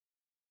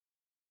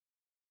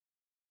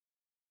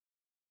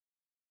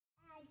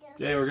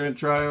Okay, we're going to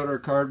try out our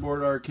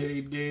cardboard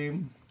arcade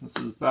game. This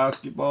is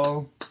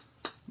basketball.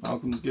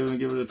 Malcolm's going to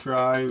give it a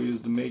try. We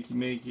used the Makey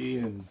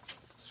Makey and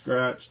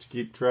Scratch to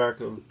keep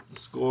track of the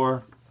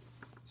score.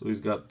 So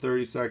he's got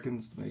 30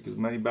 seconds to make as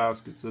many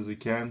baskets as he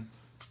can.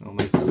 He'll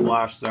make a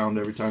splash sound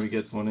every time he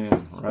gets one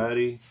in.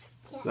 Ready,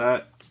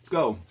 set,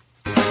 go!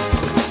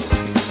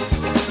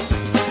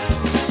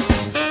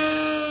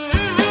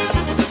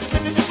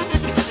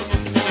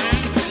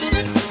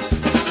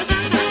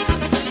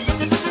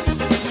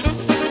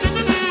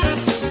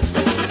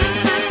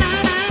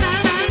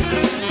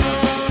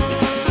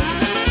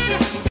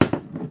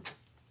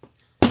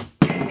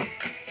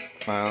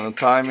 The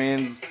time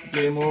means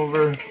game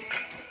over.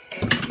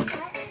 This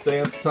is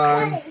dance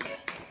time.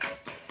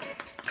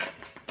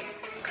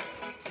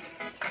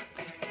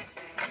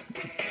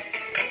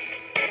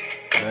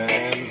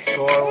 And the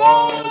score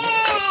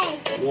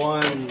was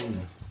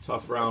 1.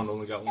 Tough round,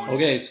 only got 1.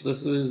 Okay, so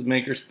this is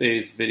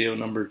Makerspace video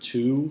number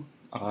 2.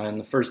 In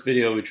the first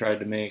video we tried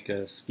to make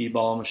a skee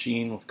ball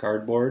machine with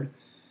cardboard.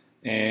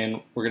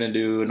 And we're going to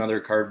do another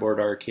cardboard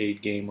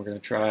arcade game. We're going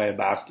to try a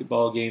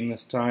basketball game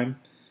this time.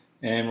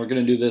 And we're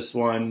going to do this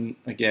one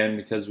again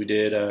because we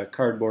did a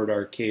cardboard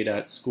arcade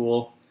at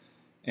school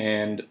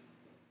and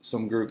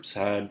some groups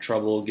had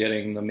trouble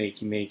getting the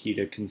Makey Makey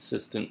to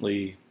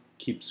consistently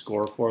keep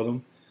score for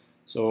them.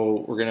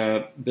 So we're going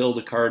to build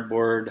a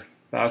cardboard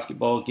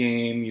basketball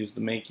game, use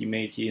the Makey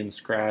Makey and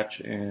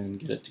Scratch, and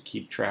get it to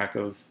keep track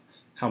of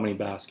how many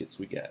baskets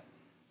we get.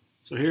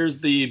 So here's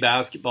the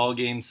basketball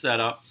game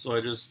set up. So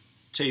I just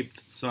taped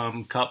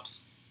some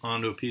cups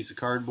onto a piece of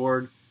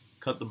cardboard,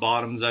 cut the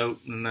bottoms out,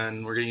 and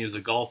then we're going to use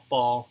a golf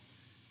ball,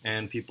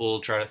 and people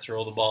try to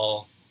throw the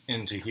ball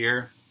into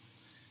here.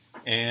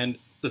 And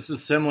this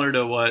is similar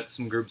to what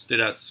some groups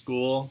did at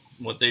school.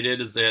 What they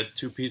did is they had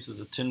 2 pieces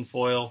of tin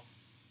foil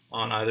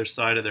on either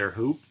side of their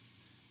hoop,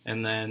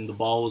 and then the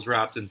ball was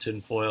wrapped in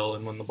tin foil,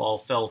 and when the ball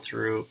fell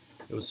through,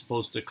 it was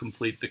supposed to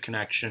complete the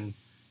connection,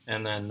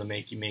 and then the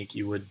Makey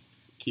Makey would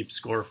keep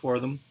score for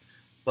them.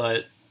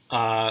 But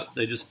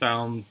they just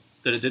found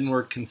that it didn't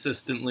work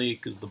consistently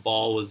because the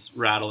ball was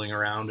rattling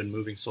around and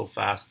moving so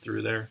fast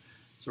through there.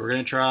 So we're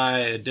going to try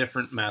a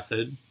different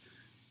method.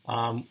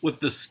 With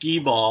the skee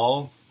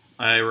ball,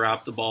 I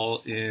wrapped the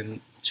ball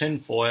in tin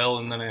foil,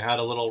 and then I had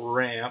a little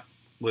ramp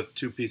with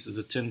 2 pieces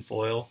of tin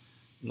foil,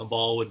 and the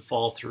ball would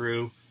fall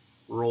through,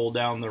 roll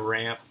down the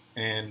ramp,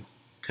 and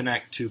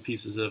connect 2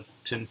 pieces of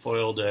tin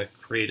foil to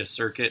create a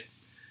circuit,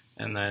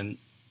 and then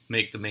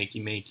make the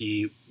Makey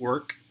Makey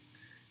work.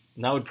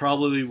 And that would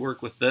probably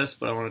work with this,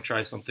 but I want to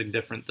try something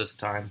different this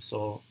time.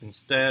 So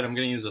instead, I'm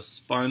going to use a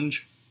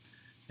sponge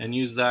and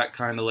use that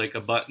kind of like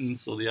a button.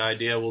 So the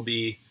idea will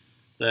be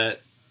that,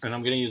 and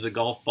I'm going to use a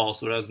golf ball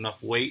so it has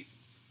enough weight.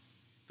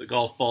 The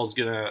golf ball is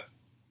going to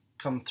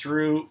come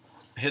through,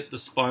 hit the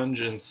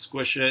sponge and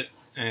squish it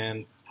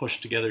and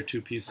push together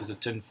 2 pieces of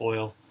tin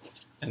foil.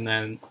 And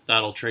then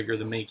that'll trigger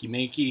the Makey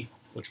Makey,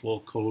 which will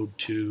code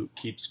to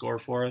keep score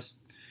for us.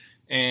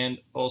 And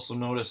also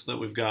notice that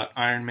we've got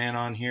Iron Man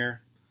on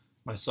here.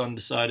 My son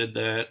decided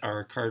that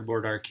our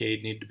cardboard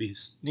arcade needed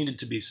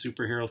to be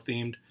superhero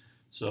themed,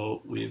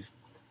 so we've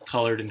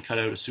colored and cut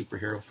out a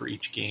superhero for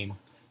each game,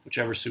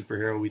 whichever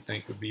superhero we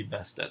think would be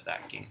best at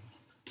that game.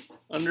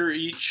 Under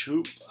each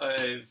hoop,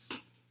 I'm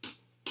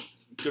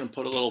going to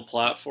put a little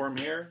platform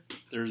here.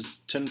 There's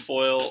tin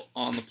foil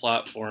on the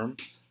platform,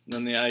 and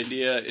then the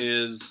idea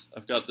is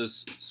I've got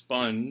this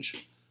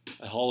sponge.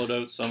 I hollowed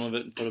out some of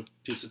it and put a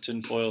piece of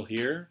tin foil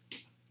here.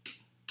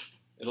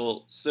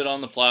 It'll sit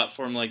on the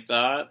platform like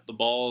that. The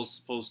ball is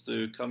supposed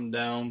to come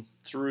down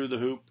through the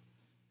hoop,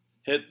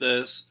 hit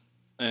this,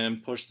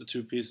 and push the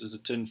 2 pieces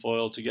of tin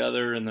foil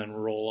together and then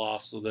roll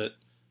off so that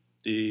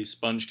the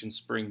sponge can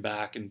spring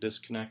back and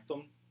disconnect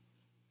them.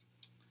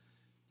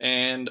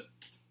 And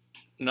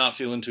I'm not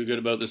feeling too good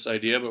about this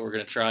idea, but we're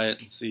going to try it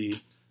and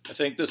see. I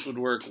think this would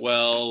work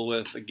well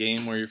with a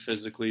game where you're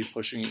physically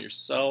pushing it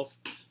yourself,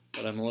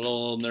 but I'm a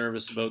little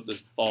nervous about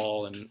this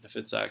ball and if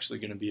it's actually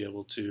going to be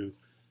able to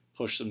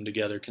push them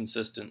together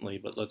consistently,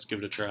 but let's give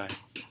it a try.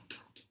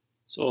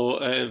 So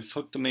I've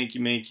hooked the Makey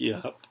Makey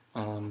up.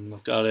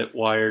 I've got it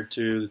wired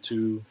to the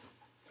 2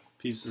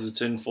 pieces of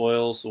tin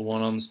foil, so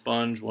one on the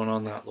sponge, one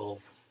on that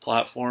little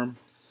platform.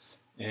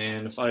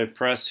 And if I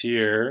press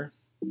here,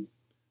 you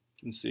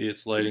can see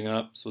it's lighting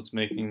up, so it's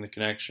making the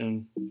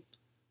connection.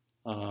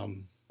 Yeah,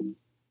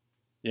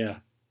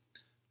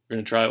 we're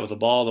going to try it with a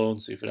ball though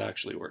and see if it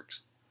actually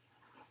works.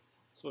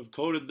 So I've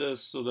coded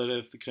this so that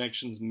if the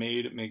connection's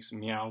made, it makes a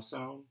meow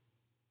sound.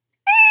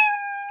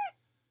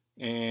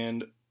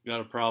 And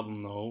got a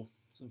problem though.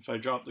 So if I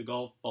drop the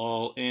golf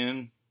ball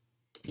in,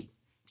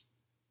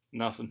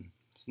 nothing.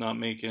 It's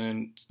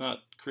not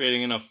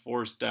creating enough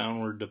force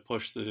downward to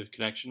push the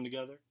connection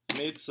together. I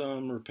made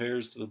some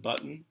repairs to the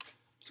button.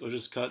 So I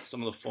just cut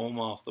some of the foam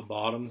off the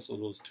bottom so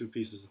those 2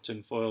 pieces of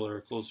tin foil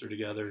are closer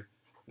together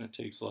and it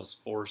takes less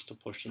force to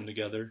push them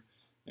together.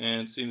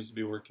 And it seems to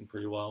be working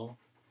pretty well.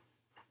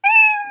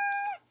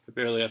 I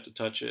barely have to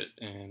touch it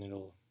and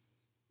it'll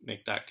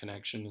make that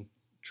connection and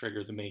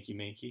trigger the Makey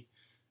Makey.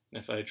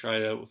 If I try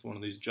it out with one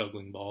of these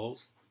juggling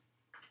balls,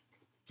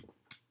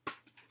 it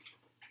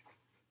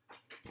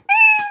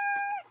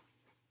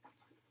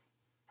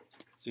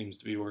seems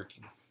to be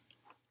working.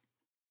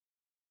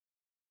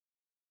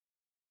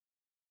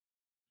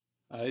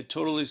 I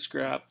totally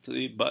scrapped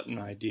the button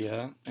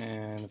idea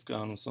and have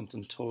gone with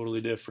something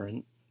totally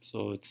different.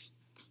 So it's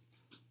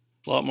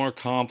a lot more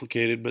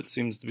complicated, but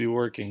seems to be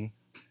working.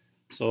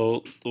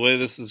 So the way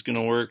this is going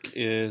to work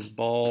is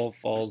ball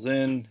falls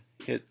in,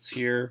 hits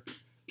here,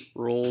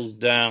 rolls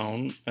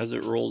down. As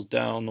it rolls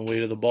down, the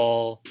weight of the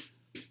ball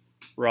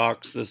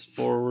rocks this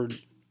forward,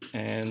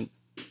 and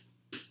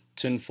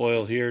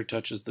tinfoil here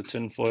touches the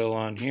tinfoil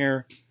on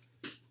here,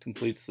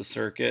 completes the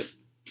circuit.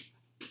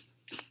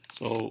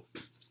 So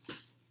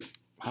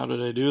how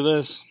did I do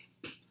this?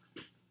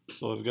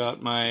 So I've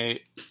got my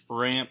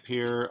ramp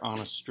here on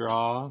a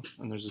straw,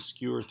 and there's a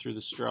skewer through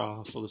the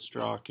straw, so the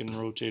straw can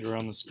rotate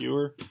around the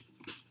skewer.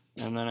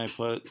 And then I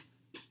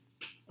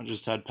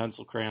just had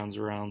pencil crayons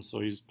around, so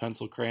I used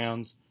pencil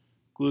crayons,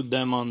 glued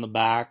them on the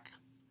back,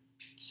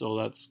 so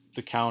that's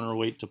the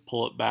counterweight to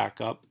pull it back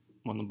up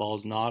when the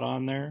ball's not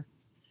on there.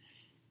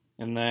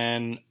 And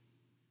then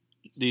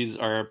these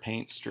are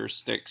paint stir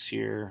sticks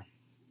here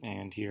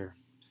and here.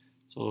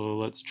 So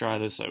let's try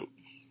this out.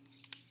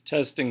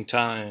 Testing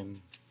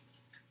time.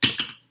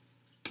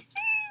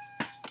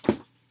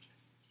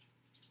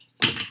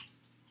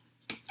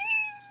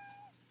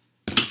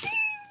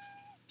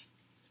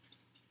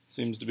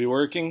 Seems to be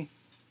working.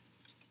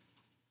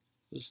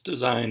 This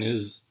design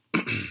is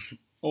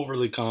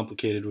overly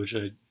complicated, which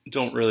I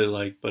don't really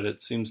like, but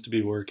it seems to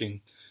be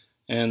working.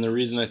 And the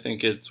reason I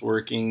think it's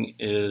working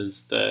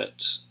is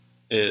that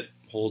it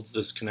holds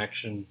this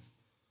connection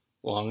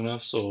long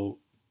enough, so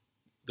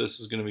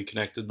this is going to be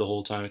connected the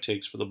whole time it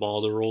takes for the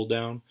ball to roll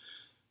down,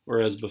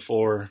 whereas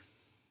before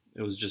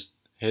it was just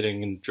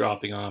hitting and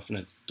dropping off, and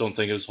I don't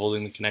think it was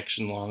holding the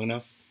connection long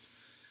enough,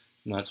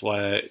 and that's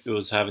why it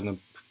was having the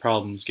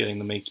problems getting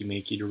the Makey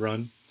Makey to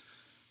run.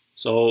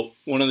 So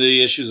one of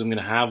the issues I'm going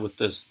to have with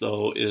this,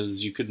 though,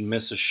 is you could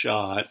miss a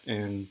shot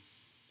and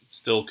it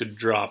still could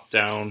drop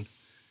down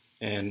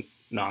and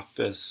knock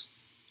this,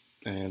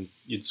 and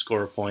you'd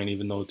score a point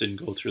even though it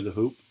didn't go through the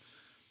hoop.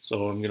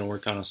 So I'm going to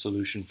work on a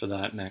solution for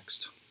that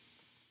next.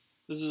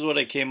 This is what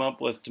I came up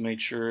with to make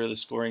sure the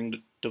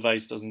scoring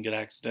device doesn't get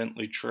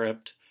accidentally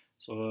tripped.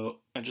 So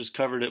I just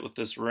covered it with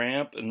this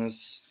ramp, and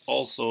this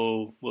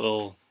also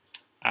will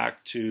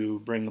act to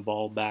bring the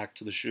ball back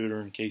to the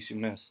shooter in case you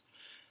miss.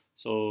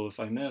 So if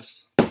I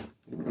miss,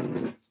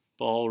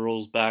 ball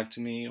rolls back to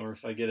me, or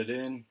if I get it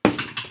in,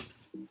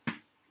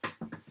 the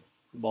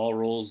ball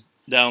rolls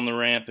down the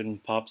ramp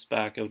and pops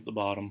back out the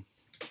bottom.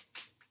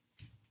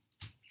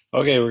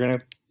 Okay, we're going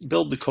to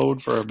build the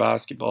code for our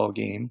basketball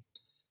game.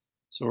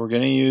 So we're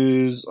going to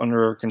use,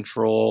 under our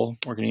control,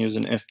 we're going to use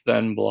an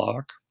if-then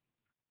block.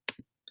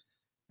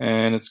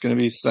 And it's going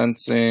to be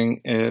sensing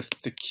if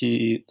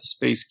the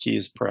space key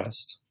is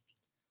pressed.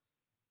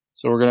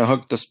 So we're going to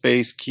hook the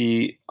space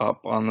key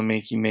up on the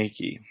Makey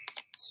Makey.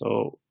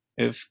 So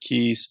if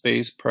key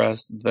space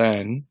pressed,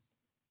 then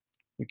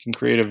we can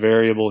create a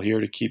variable here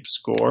to keep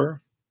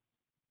score.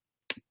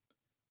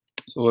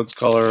 So let's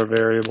call our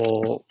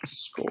variable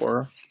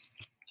score.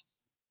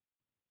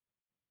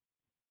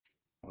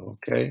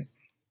 Okay.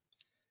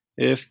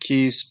 If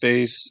key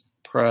space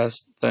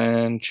pressed,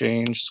 then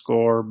change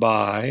score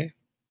by,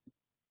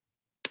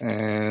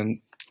 and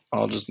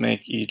I'll just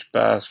make each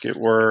basket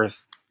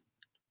worth,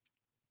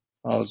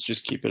 let's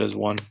just keep it as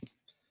 1.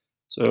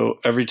 So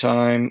every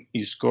time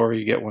you score,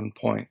 you get 1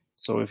 point.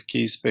 So if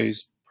key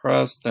space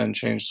pressed, then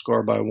change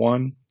score by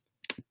 1.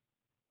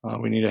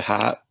 We need a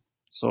hat.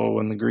 So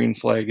when the green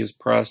flag is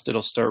pressed,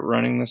 it'll start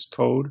running this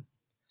code.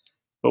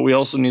 But we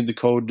also need the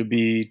code to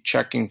be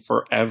checking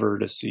forever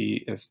to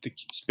see if the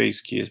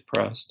space key is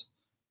pressed.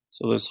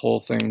 So this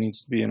whole thing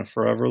needs to be in a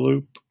forever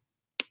loop.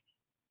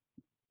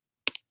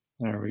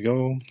 There we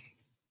go.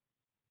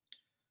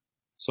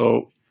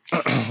 So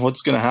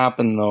what's going to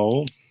happen,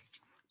 though,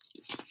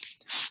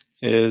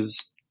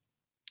 is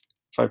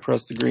if I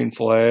press the green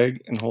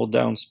flag and hold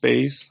down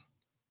space,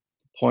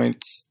 the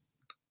points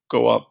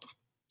go up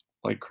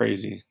like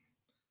crazy.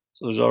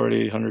 So there's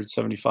already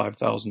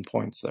 175,000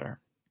 points there.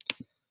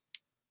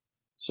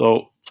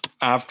 So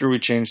after we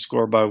change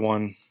score by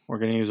 1, we're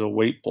going to use a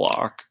wait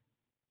block.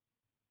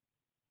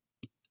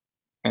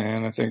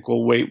 And I think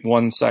we'll wait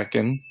 1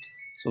 second.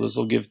 So this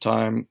will give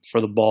time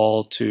for the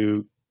ball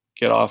to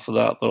get off of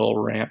that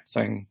little ramp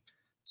thing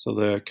so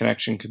the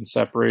connection can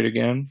separate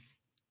again.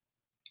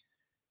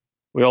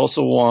 We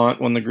also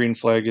want, when the green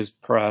flag is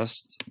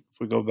pressed, if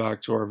we go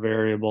back to our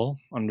variable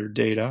under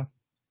data,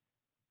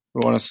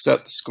 we want to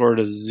set the score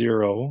to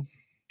 0.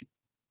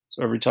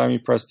 So every time you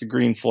press the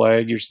green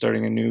flag, you're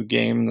starting a new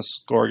game, the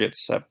score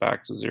gets set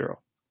back to 0.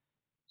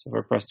 So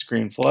if I press the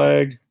green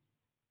flag,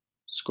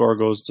 score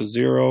goes to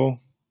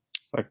 0.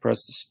 If I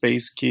press the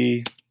space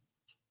key,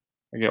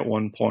 I get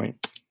 1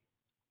 point.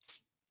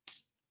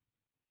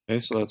 Okay,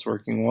 so that's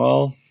working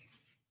well.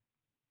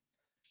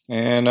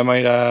 And I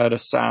might add a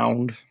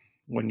sound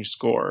when you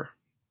score.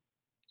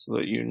 so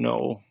that you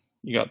know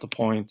you got the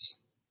points.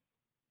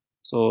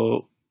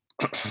 So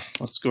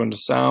let's go into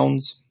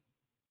sounds.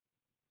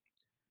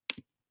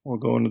 We'll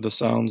go into the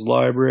sounds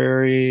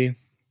library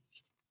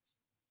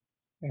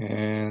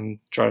and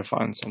try to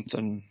find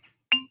something.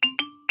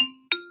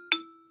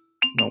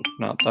 Nope,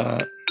 not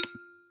that.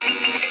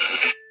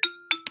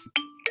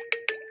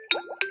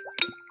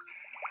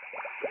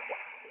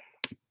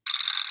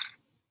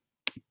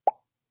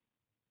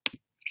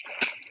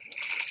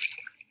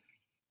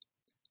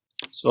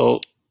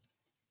 So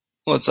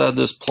let's add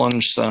this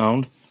plunge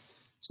sound.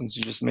 Since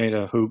you just made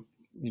a hoop,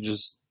 you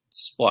just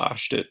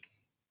splashed it.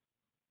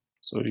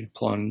 So you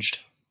plunged.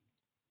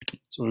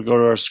 So we go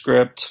to our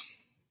script.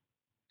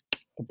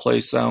 We'll play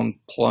sound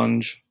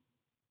plunge.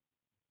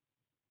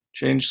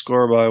 Change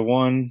score by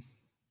 1.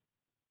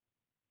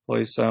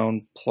 Play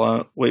sound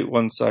plunge. Wait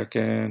 1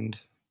 second.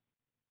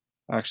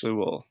 Actually,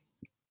 we'll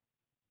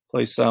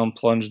play sound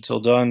plunge until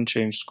done.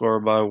 Change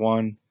score by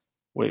 1.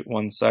 Wait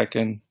 1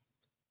 second.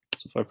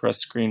 So if I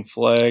press the green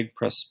flag,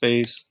 press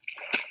space.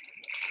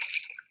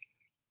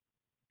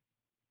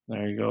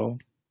 There you go.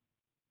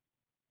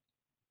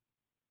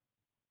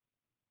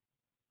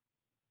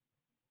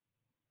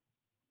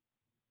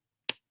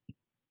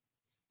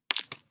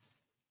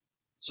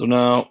 So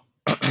now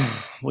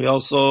we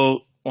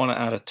also want to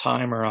add a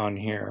timer on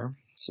here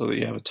so that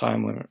you have a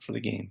time limit for the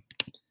game.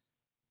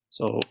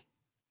 So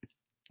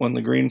when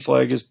the green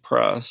flag is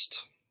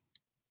pressed,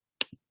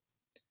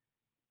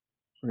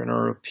 we're going to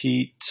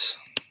repeat.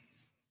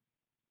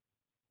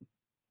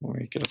 We'll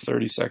make it a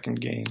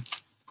 30-second game.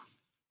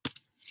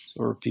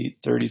 So repeat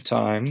 30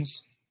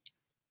 times.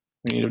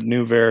 We need a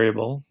new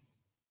variable.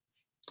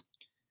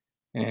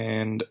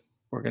 And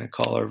we're going to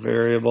call our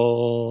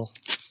variable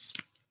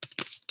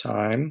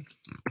time.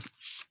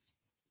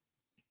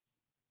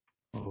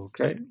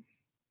 Okay.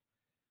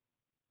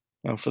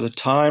 Now for the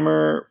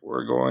timer,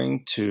 we're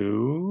going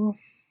to,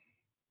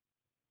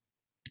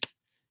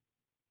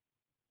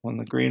 when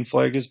the green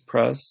flag is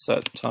pressed,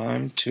 set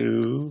time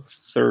to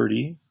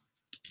 30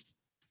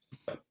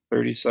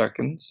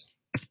 seconds.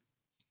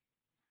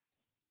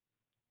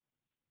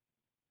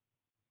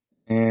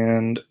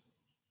 And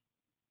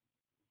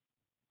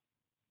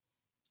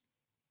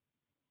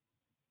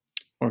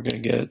we're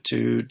going to get it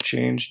to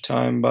change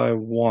time by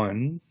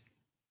 1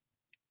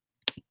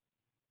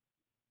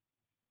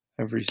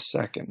 every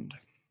second.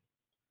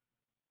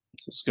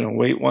 So it's going to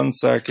wait 1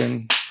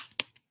 second,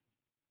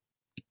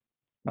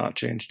 not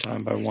change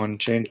time by 1,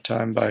 change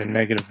time by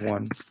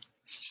 -1.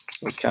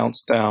 So it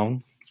counts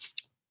down.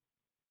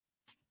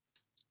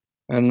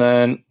 And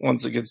then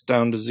once it gets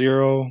down to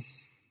 0,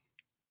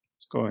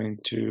 it's going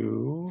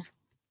to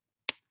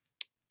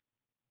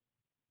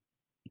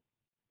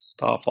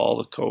stop all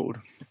the code.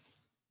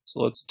 So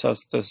let's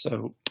test this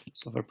out.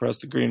 So if I press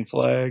the green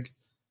flag,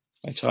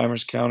 my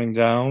timer's counting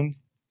down.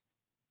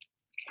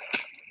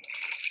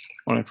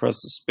 When I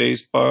press the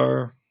space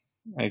bar,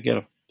 I get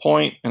a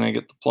point and I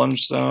get the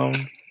plunge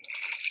sound.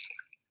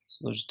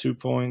 So there's 2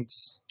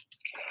 points.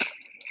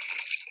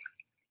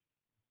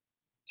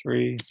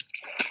 3.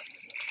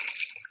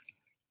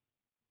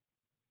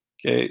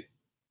 Okay.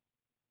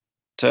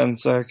 10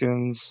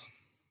 seconds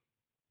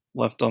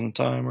left on the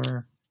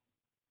timer.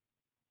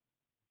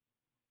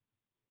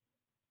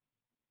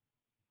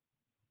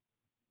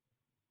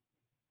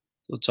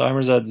 The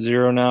timer's at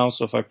 0 now,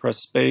 so if I press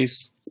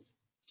space,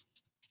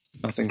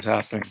 nothing's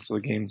happening, so the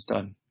game's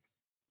done.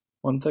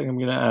 One thing I'm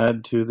going to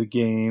add to the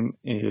game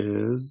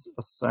is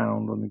a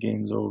sound when the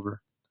game's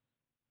over.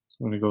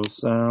 So I'm going to go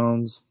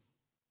sounds.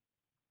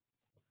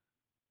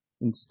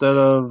 Instead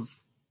of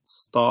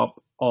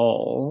stop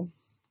all,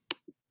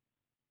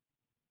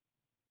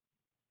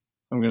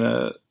 I'm going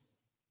to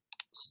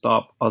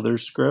stop other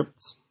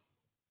scripts.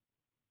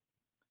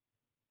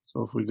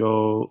 So if we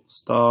go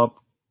stop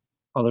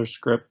other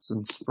scripts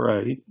in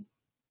Sprite,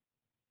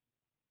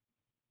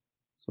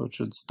 so it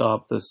should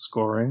stop this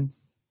scoring.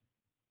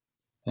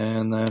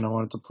 And then I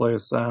want it to play a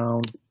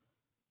sound.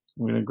 So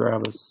I'm going to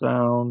grab a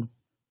sound.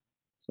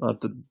 So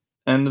at the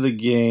end of the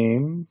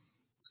game,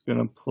 it's going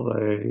to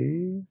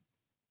play.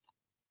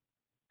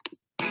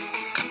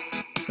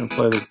 It's going to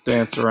play this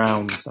dance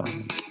around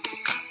sound.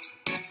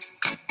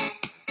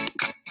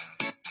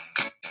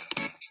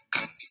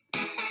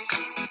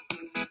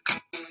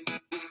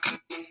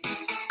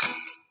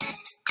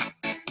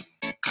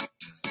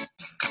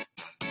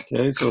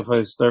 Okay, so if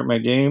I start my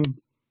game,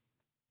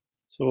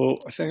 so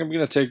I think I'm going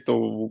to take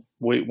the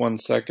wait 1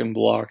 second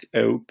block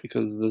out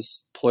because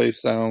this play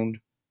sound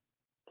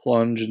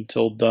plunge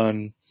until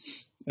done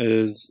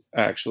is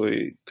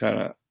actually kind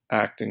of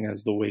acting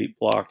as the wait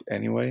block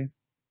anyway.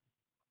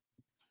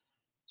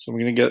 So I'm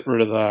going to get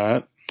rid of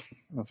that.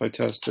 If I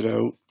test it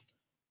out,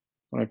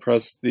 when I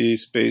press the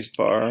space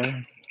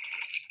bar,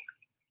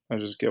 I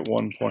just get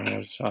 1 point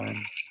at a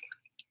time.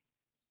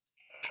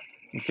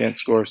 You can't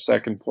score a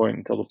second point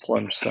until the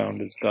plunge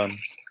sound is done.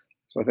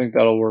 So I think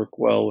that'll work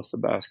well with the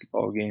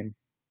basketball game.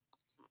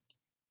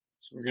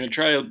 So we're going to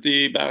try out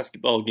the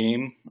basketball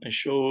game. I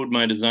showed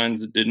my designs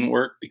that didn't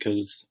work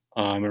because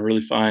I really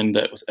find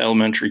that with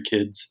elementary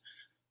kids,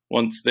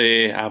 once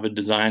they have a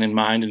design in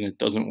mind and it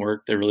doesn't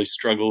work, they really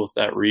struggle with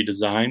that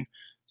redesign.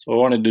 So I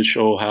wanted to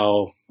show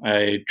how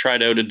I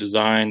tried out a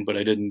design, but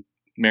I didn't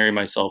marry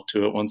myself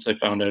to it. Once I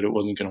found out it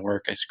wasn't going to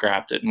work, I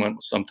scrapped it and went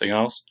with something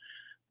else.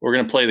 We're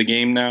going to play the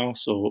game now.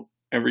 So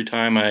every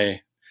time I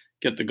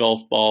get the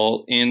golf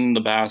ball in the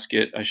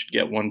basket, I should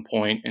get 1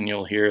 point, and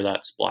you'll hear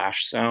that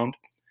splash sound.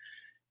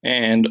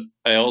 And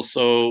I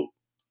also,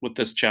 with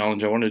this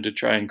challenge, I wanted to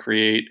try and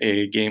create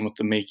a game with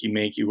the Makey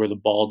Makey where the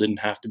ball didn't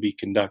have to be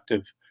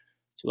conductive.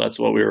 So that's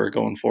what we were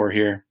going for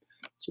here.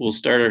 So we'll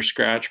start our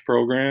Scratch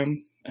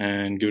program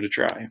and give it a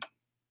try.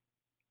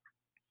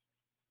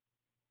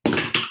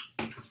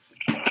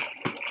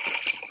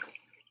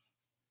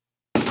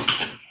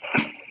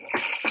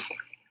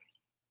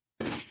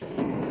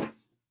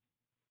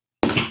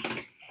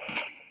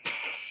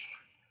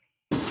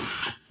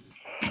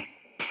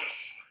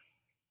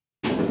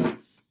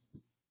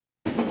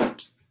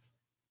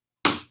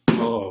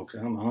 Oh,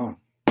 come on.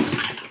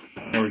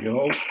 There we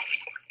go.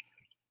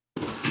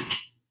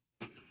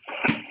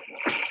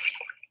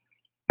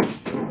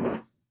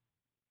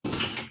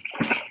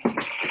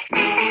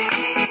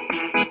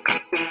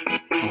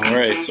 All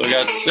right, so I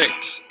got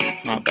 6.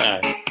 Not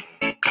bad.